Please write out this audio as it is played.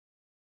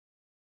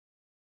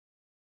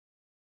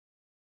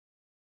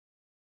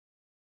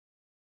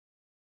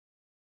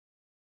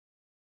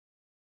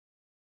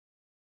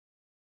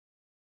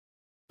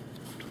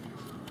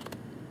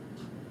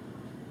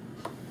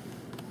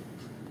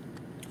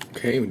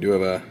Okay, we do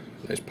have a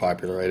nice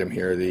popular item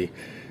here, the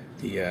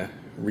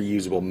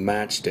reusable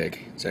matchstick.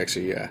 It's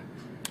actually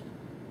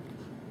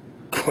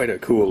quite a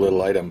cool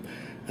little item.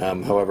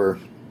 However,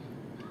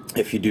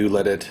 if you do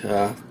let it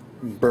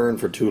burn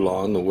for too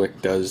long, the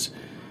wick does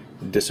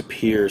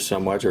disappear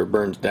somewhat, or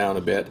burns down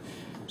a bit.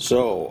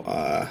 So,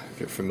 if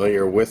you're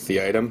familiar with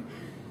the item,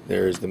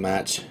 there's the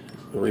reusable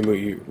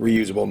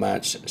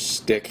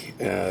matchstick.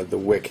 The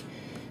wick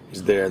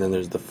is there, and then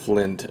there's the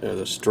flint, or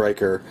the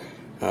striker.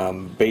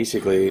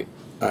 Basically,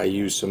 I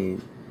used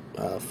some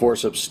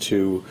forceps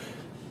to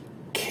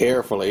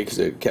carefully, because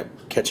it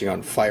kept catching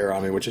on fire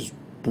on me, which is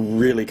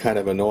really kind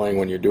of annoying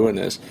when you're doing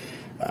this.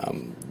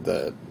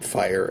 The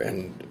fire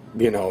and,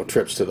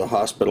 trips to the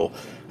hospital.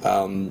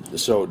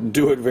 So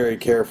do it very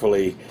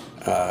carefully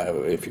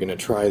if you're going to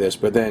try this.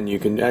 But then you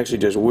can actually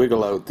just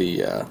wiggle out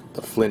the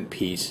flint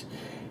piece.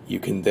 You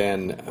can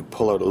then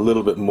pull out a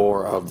little bit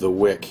more of the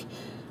wick,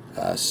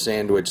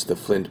 sandwich the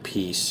flint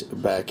piece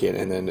back in,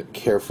 and then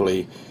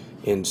carefully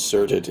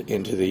insert it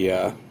into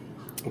the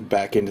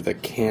back into the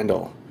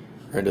candle,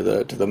 or into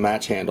the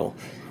match handle,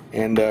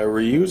 and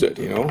reuse it.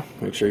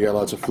 Make sure you got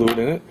lots of fluid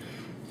in it.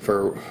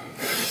 For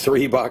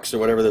 $3 or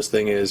whatever this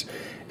thing is,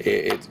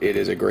 it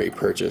is a great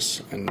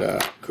purchase, and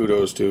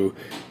kudos to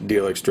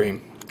Deal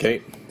Extreme. Okay,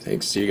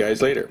 thanks. See you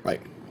guys later. Bye.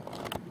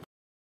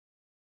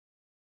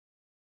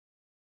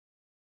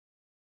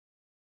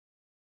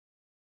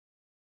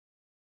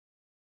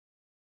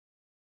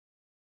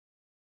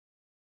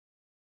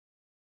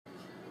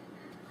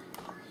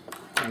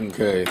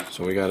 Okay,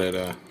 so we got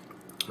it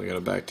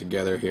back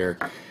together here.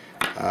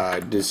 I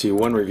did see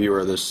one reviewer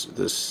of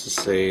this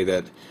say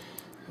that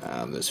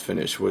this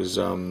finish was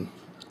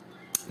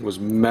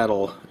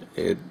metal.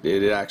 It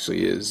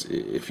actually is.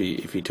 If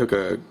he took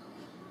a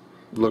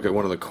look at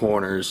one of the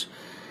corners,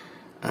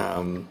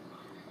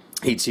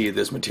 he'd see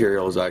this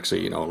material is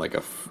actually like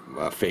a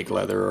fake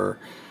leather, or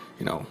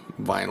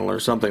vinyl or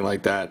something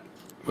like that,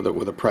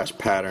 with a pressed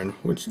pattern,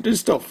 which is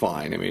still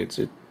fine. I mean,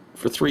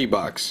 for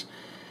 $3.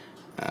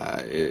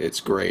 It's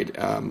great.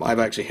 I've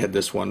actually had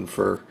this one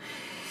for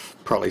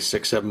probably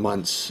 6-7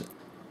 months.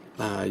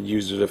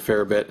 Used it a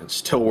fair bit. It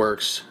still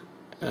works.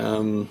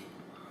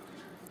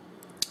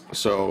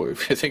 So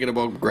if you're thinking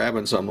about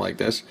grabbing something like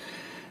this,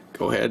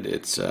 go ahead.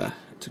 It's a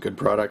good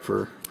product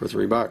for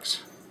 $3.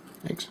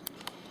 Thanks.